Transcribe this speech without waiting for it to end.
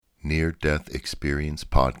Near-Death Experience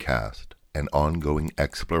Podcast, an ongoing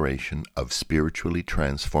exploration of spiritually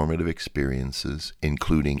transformative experiences,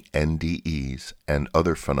 including NDEs and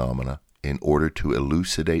other phenomena, in order to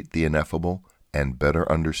elucidate the ineffable and better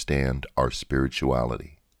understand our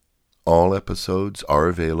spirituality. All episodes are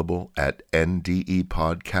available at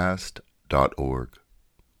ndepodcast.org.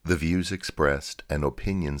 The views expressed and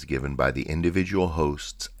opinions given by the individual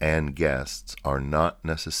hosts and guests are not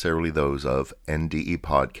necessarily those of NDE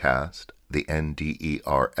Podcast, the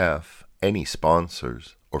NDERF, any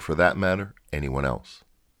sponsors, or for that matter, anyone else.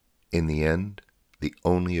 In the end, the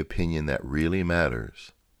only opinion that really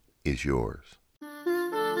matters is yours.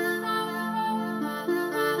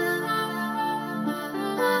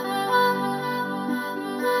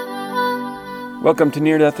 Welcome to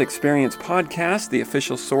Near-Death Experience Podcast, the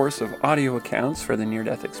official source of audio accounts for the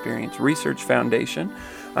Near-Death Experience Research Foundation.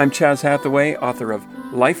 I'm Chaz Hathaway, author of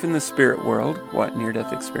Life in the Spirit World, What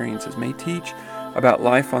Near-Death Experiences May Teach, about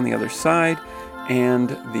life on the other side, and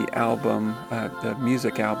the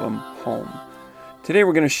music album, Home. Today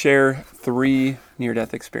we're going to share 3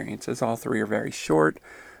 near-death experiences. All 3 are very short,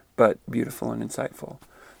 but beautiful and insightful.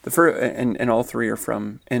 And all 3 are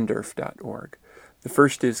from ndurf.org. The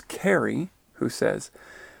first is Carrie, who says,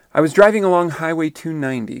 I was driving along Highway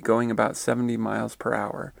 290, going about 70 miles per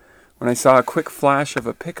hour, when I saw a quick flash of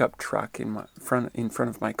a pickup truck in front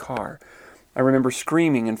of my car. I remember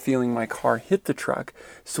screaming and feeling my car hit the truck,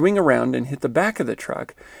 swing around and hit the back of the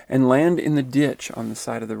truck, and land in the ditch on the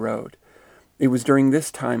side of the road. It was during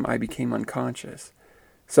this time I became unconscious.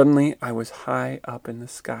 Suddenly, I was high up in the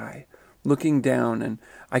sky, looking down, and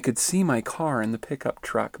I could see my car and the pickup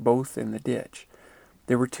truck both in the ditch.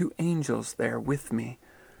 There were 2 angels there with me.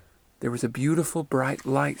 There was a beautiful bright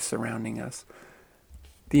light surrounding us.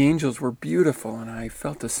 The angels were beautiful, and I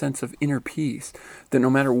felt a sense of inner peace, that no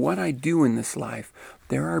matter what I do in this life,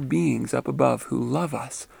 there are beings up above who love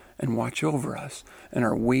us and watch over us and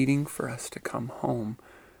are waiting for us to come home.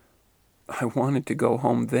 I wanted to go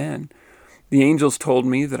home then. The angels told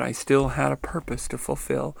me that I still had a purpose to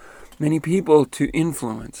fulfill, many people to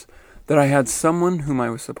influence, that I had someone whom I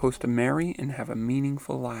was supposed to marry and have a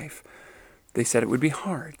meaningful life. They said it would be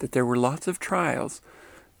hard, that there were lots of trials,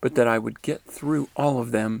 but that I would get through all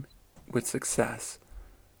of them with success.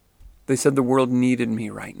 They said the world needed me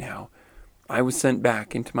right now. I was sent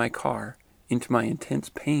back into my car, into my intense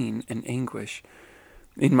pain and anguish.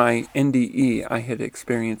 In my NDE, I had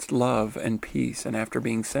experienced love and peace, and after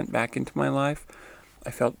being sent back into my life,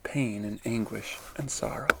 I felt pain and anguish and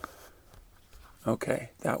sorrow. Okay,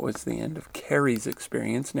 that was the end of Carrie's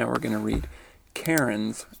experience. Now we're going to read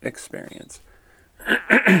Karen's experience.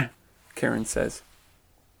 Karen says,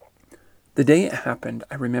 the day it happened,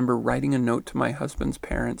 I remember writing a note to my husband's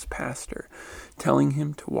parents' pastor, telling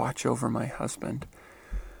him to watch over my husband.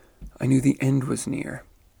 I knew the end was near.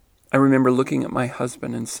 I remember looking at my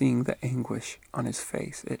husband and seeing the anguish on his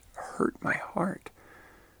face. It hurt my heart.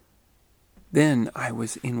 Then I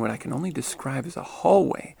was in what I can only describe as a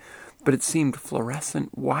hallway, but it seemed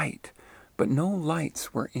fluorescent white, but no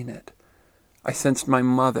lights were in it. I sensed my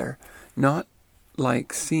mother, not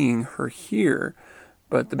like seeing her here,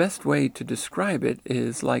 but the best way to describe it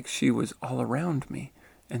is like she was all around me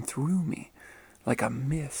and through me, like a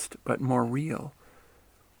mist, but more real.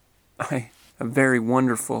 A very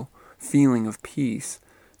wonderful feeling of peace,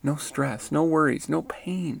 no stress, no worries, no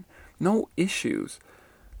pain, no issues,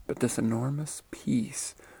 but this enormous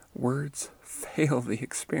peace. Words fail the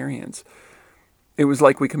experience. It was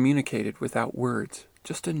like we communicated without words,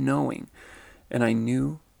 just a knowing, and I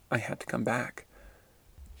knew I had to come back.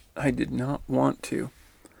 I did not want to.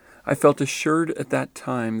 I felt assured at that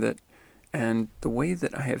time that, and the way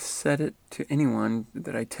that I have said it to anyone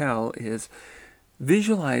that I tell is,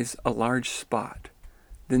 visualize a large spot,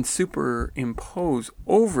 then superimpose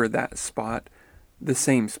over that spot the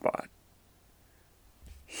same spot.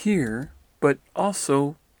 Here, but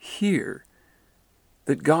also here,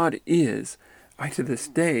 that God is. I to this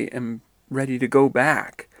day am ready to go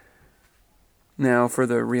back. Now for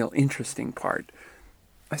the real interesting part.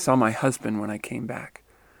 I saw my husband when I came back.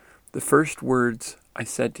 The first words I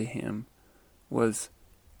said to him was,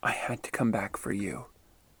 I had to come back for you.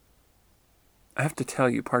 I have to tell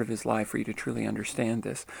you part of his life for you to truly understand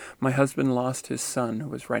this. My husband lost his son who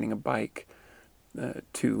was riding a bike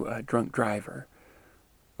to a drunk driver.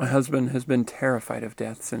 My husband has been terrified of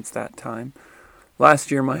death since that time. Last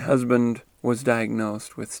year, my husband was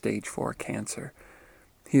diagnosed with stage 4 cancer.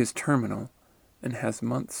 He is terminal and has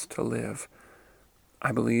months to live.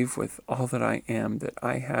 I believe with all that I am that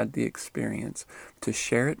I had the experience to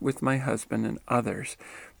share it with my husband and others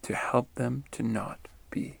to help them to not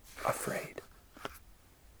be afraid.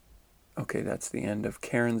 Okay, that's the end of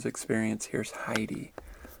Karen's experience. Here's Heidi.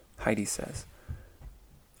 Heidi says,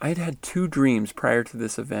 I had had 2 dreams prior to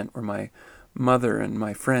this event where my mother and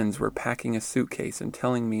my friends were packing a suitcase and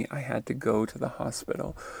telling me I had to go to the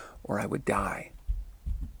hospital or I would die.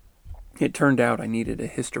 It turned out I needed a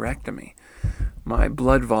hysterectomy. My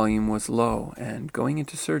blood volume was low, and going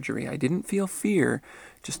into surgery, I didn't feel fear,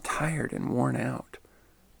 just tired and worn out.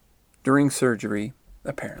 During surgery,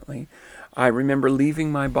 apparently, I remember leaving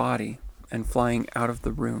my body and flying out of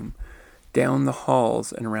the room, down the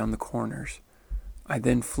halls and around the corners. I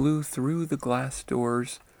then flew through the glass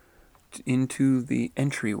doors into the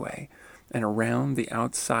entryway and around the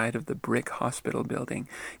outside of the brick hospital building,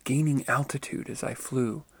 gaining altitude as I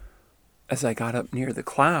flew. As I got up near the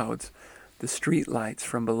clouds, the street lights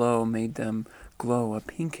from below made them glow a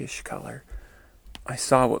pinkish color. I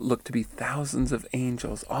saw what looked to be thousands of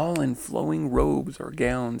angels, all in flowing robes or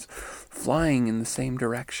gowns, flying in the same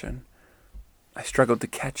direction. I struggled to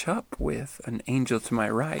catch up with an angel to my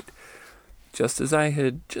right. Just as I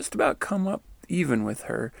had just about come up even with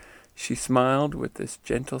her, she smiled with this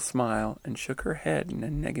gentle smile and shook her head in a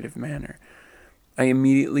negative manner. I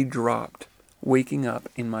immediately dropped, waking up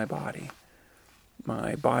in my body.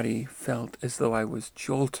 My body felt as though I was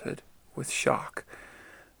jolted with shock.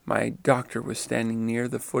 My doctor was standing near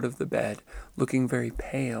the foot of the bed, looking very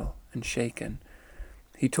pale and shaken.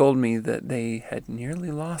 He told me that they had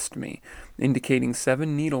nearly lost me, indicating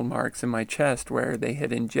 7 needle marks in my chest where they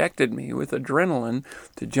had injected me with adrenaline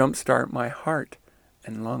to jumpstart my heart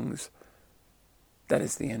and lungs. That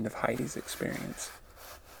is the end of Heidi's experience.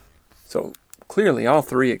 So clearly all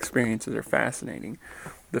 3 experiences are fascinating.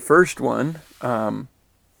 The first one,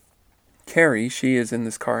 Carrie, she is in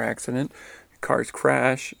this car accident. Cars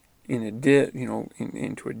crash in a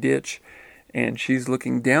into a ditch, and she's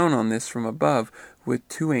looking down on this from above with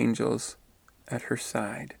 2 angels at her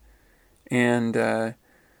side. And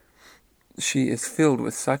she is filled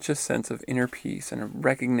with such a sense of inner peace and a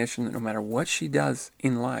recognition that no matter what she does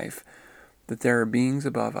in life, that there are beings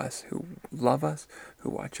above us who love us,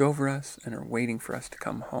 who watch over us, and are waiting for us to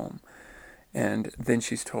come home. And then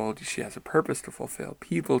she's told she has a purpose to fulfill,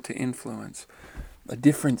 people to influence, a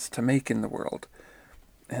difference to make in the world,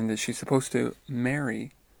 and that she's supposed to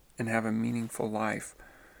marry and have a meaningful life.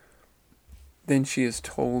 Then she is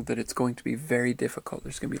told that it's going to be very difficult.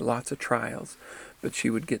 There's going to be lots of trials, but she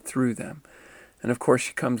would get through them. And of course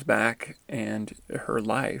she comes back and her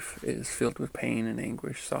life is filled with pain and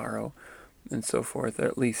anguish, sorrow, and so forth.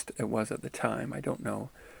 At least it was at the time. I don't know.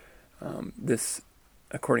 This,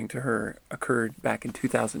 according to her, occurred back in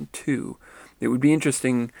 2002. It would be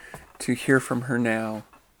interesting to hear from her now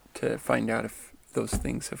to find out if those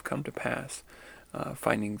things have come to pass.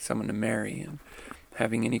 Finding someone to marry and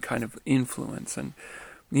having any kind of influence. And,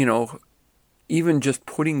 even just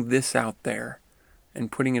putting this out there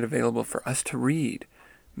and putting it available for us to read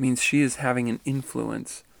means she is having an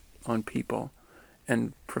influence on people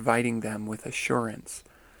and providing them with assurance.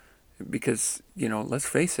 Because, let's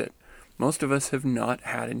face it, most of us have not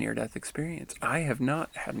had a near-death experience. I have not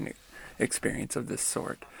had an experience of this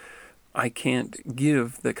sort. I can't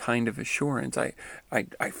give the kind of assurance. I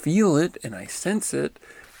feel it and I sense it,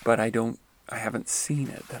 but I haven't seen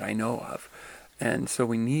it that I know of. And so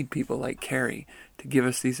we need people like Carrie to give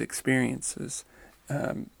us these experiences,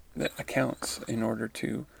 accounts, in order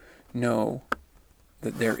to know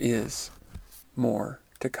that there is more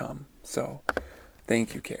to come. So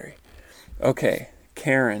thank you, Carrie. Okay,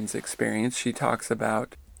 Karen's experience. She talks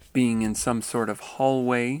about being in some sort of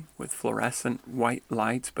hallway with fluorescent white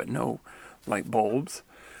lights, but no light bulbs.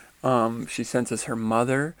 She senses her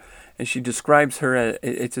mother, and she describes her,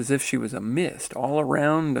 it's as if she was a mist all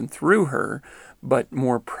around and through her, but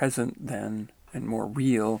more present than, and more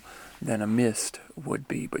real than a mist would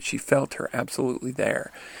be. But she felt her absolutely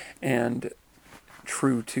there. And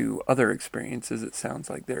true to other experiences, it sounds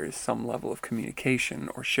like there is some level of communication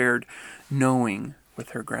or shared knowing with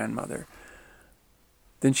her grandmother.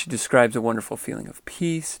 Then she describes a wonderful feeling of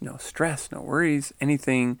peace, no stress, no worries,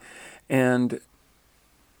 anything, and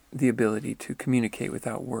the ability to communicate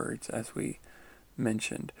without words, as we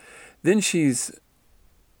mentioned. Then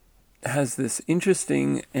has this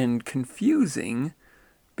interesting and confusing,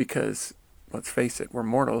 because, let's face it, we're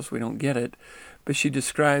mortals, we don't get it, but she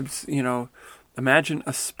describes, imagine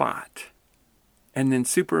a spot, and then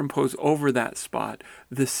superimpose over that spot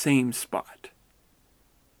the same spot,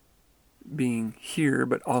 being here,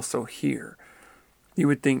 but also here. You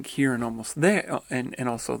would think here and almost there, and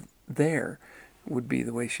also there would be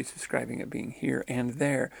the way she's describing it, being here and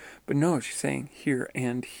there. But no, she's saying here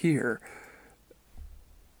and here.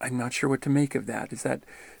 I'm not sure what to make of that. Is that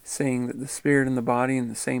saying that the spirit and the body in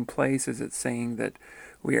the same place? Is it saying that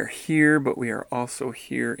we are here, but we are also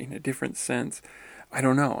here in a different sense? I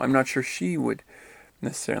don't know. I'm not sure she would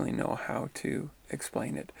necessarily know how to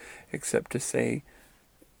explain it, except to say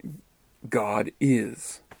God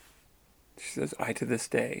is. She says, I to this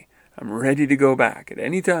day, I'm ready to go back. At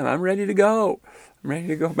any time, I'm ready to go. I'm ready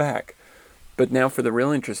to go back. But now for the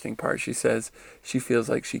real interesting part, she says she feels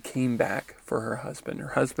like she came back for her husband. Her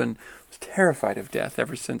husband was terrified of death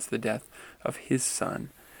ever since the death of his son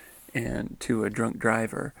and to a drunk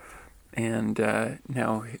driver. And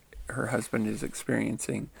now her husband is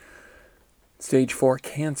experiencing stage 4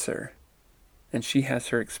 cancer. And she has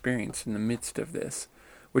her experience in the midst of this,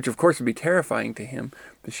 which of course would be terrifying to him.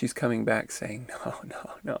 But she's coming back saying,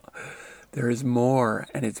 no. There is more,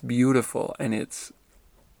 and it's beautiful, and it's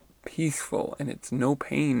peaceful, and it's no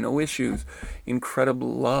pain, no issues,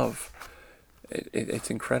 incredible love.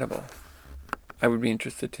 It's incredible. I would be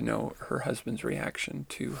interested to know her husband's reaction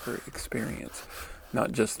to her experience,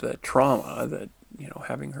 not just the trauma that,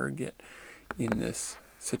 having her get in this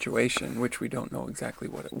situation, which we don't know exactly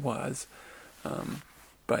what it was,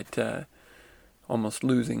 but almost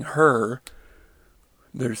losing her.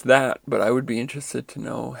 There's that, but I would be interested to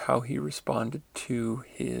know how he responded to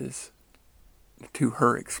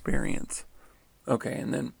her experience. Okay,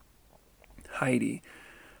 and then Heidi.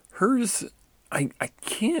 Hers, I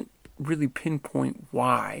can't really pinpoint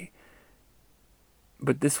why,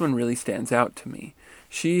 but this one really stands out to me.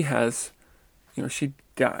 She has, she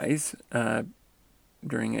dies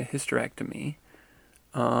during a hysterectomy,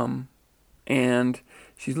 and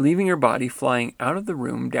she's leaving her body, flying out of the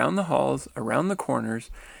room, down the halls, around the corners,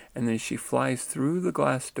 and then she flies through the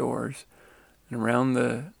glass doors and around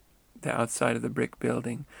the outside of the brick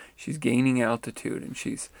building. She's gaining altitude, and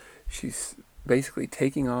she's basically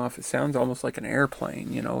taking off. It sounds almost like an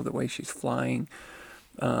airplane, the way she's flying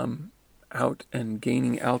out and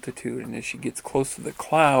gaining altitude. And as she gets close to the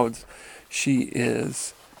clouds,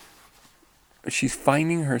 she's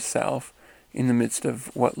finding herself in the midst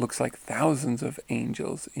of what looks like thousands of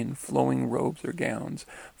angels in flowing robes or gowns,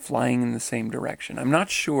 flying in the same direction. I'm not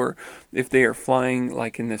sure if they are flying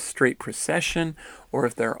like in this straight procession, or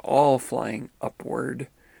if they're all flying upward,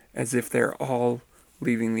 as if they're all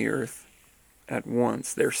leaving the earth at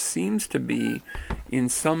once. There seems to be, in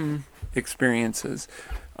some experiences,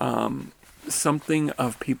 something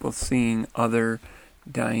of people seeing other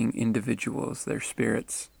dying individuals, their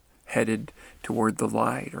spirits, headed toward the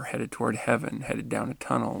light, or headed toward heaven, headed down a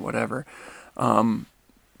tunnel, whatever.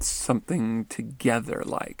 Something together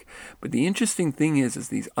like. But the interesting thing is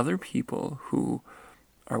these other people who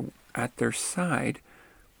are at their side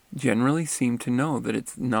generally seem to know that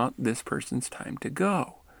it's not this person's time to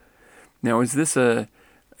go. Now, is this a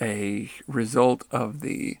result of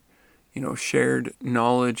the, shared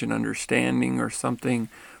knowledge and understanding or something?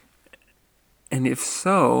 And if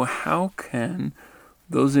so, how can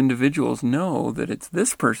those individuals know that it's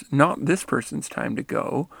this person, not this person's time to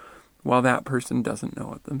go, while that person doesn't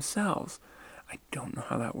know it themselves? I don't know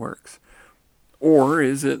how that works. Or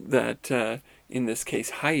is it that, in this case,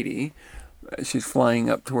 Heidi, she's flying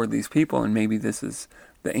up toward these people, and maybe this is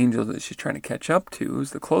the angel that she's trying to catch up to,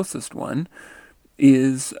 is the closest one,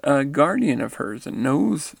 is a guardian of hers and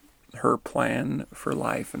knows her plan for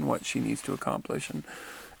life and what she needs to accomplish,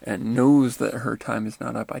 and knows that her time is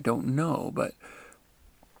not up. I don't know, but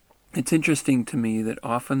it's interesting to me that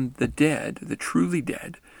often the dead, the truly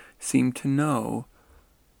dead, seem to know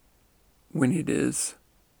when it is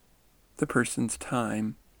the person's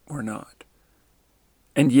time or not.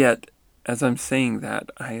 And yet, as I'm saying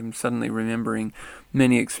that, I am suddenly remembering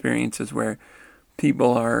many experiences where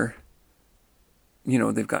people are,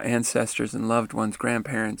 they've got ancestors and loved ones,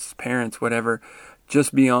 grandparents, parents, whatever,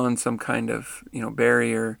 just beyond some kind of,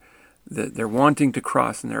 barrier that they're wanting to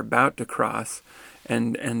cross, and they're about to cross.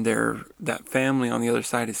 And that family on the other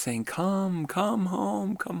side is saying, come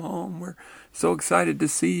home. We're so excited to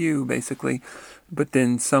see you, basically. But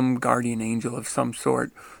then some guardian angel of some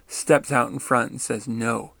sort steps out in front and says,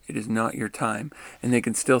 no, it is not your time. And they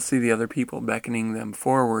can still see the other people beckoning them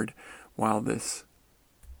forward while this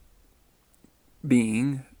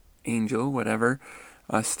being, angel, whatever,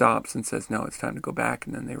 stops and says, no, it's time to go back,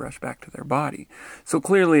 and then they rush back to their body. So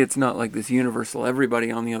clearly it's not like this universal,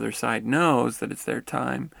 everybody on the other side knows that it's their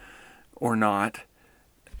time or not,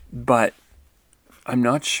 but I'm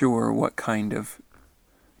not sure what kind of,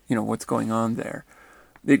 what's going on there.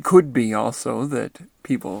 It could be also that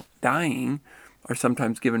people dying are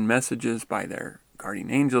sometimes given messages by their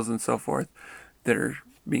guardian angels and so forth that are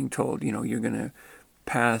being told, you're going to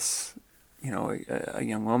pass a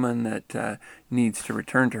young woman that needs to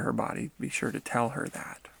return to her body, be sure to tell her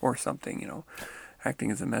that, or something,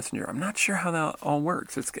 acting as a messenger. I'm not sure how that all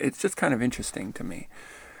works. It's just kind of interesting to me.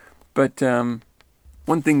 But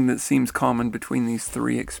one thing that seems common between these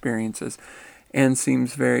three experiences, and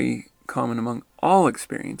seems very common among all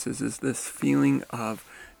experiences, is this feeling of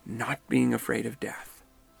not being afraid of death.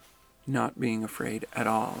 Not being afraid at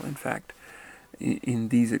all. In fact, in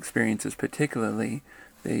these experiences particularly,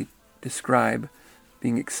 they describe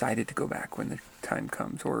being excited to go back when the time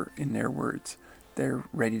comes, or in their words, they're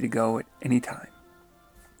ready to go at any time.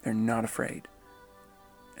 They're not afraid.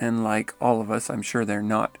 And like all of us, I'm sure they're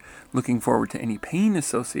not looking forward to any pain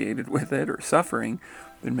associated with it or suffering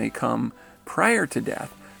that may come prior to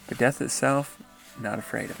death. But death itself, not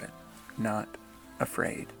afraid of it. Not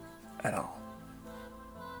afraid at all.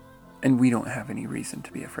 And we don't have any reason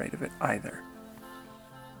to be afraid of it either.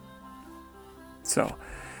 So,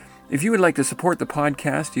 if you would like to support the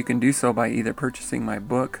podcast, you can do so by either purchasing my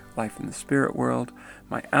book, Life in the Spirit World,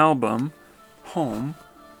 my album, Home,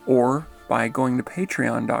 or by going to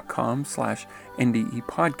patreon.com/NDE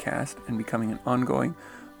podcast and becoming an ongoing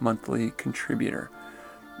monthly contributor.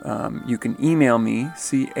 You can email me,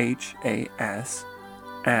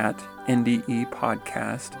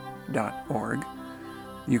 chas@ndepodcast.org.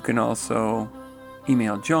 You can also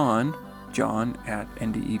email John at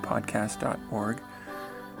ndepodcast.org.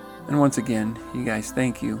 And once again, you guys,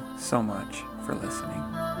 thank you so much for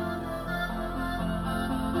listening.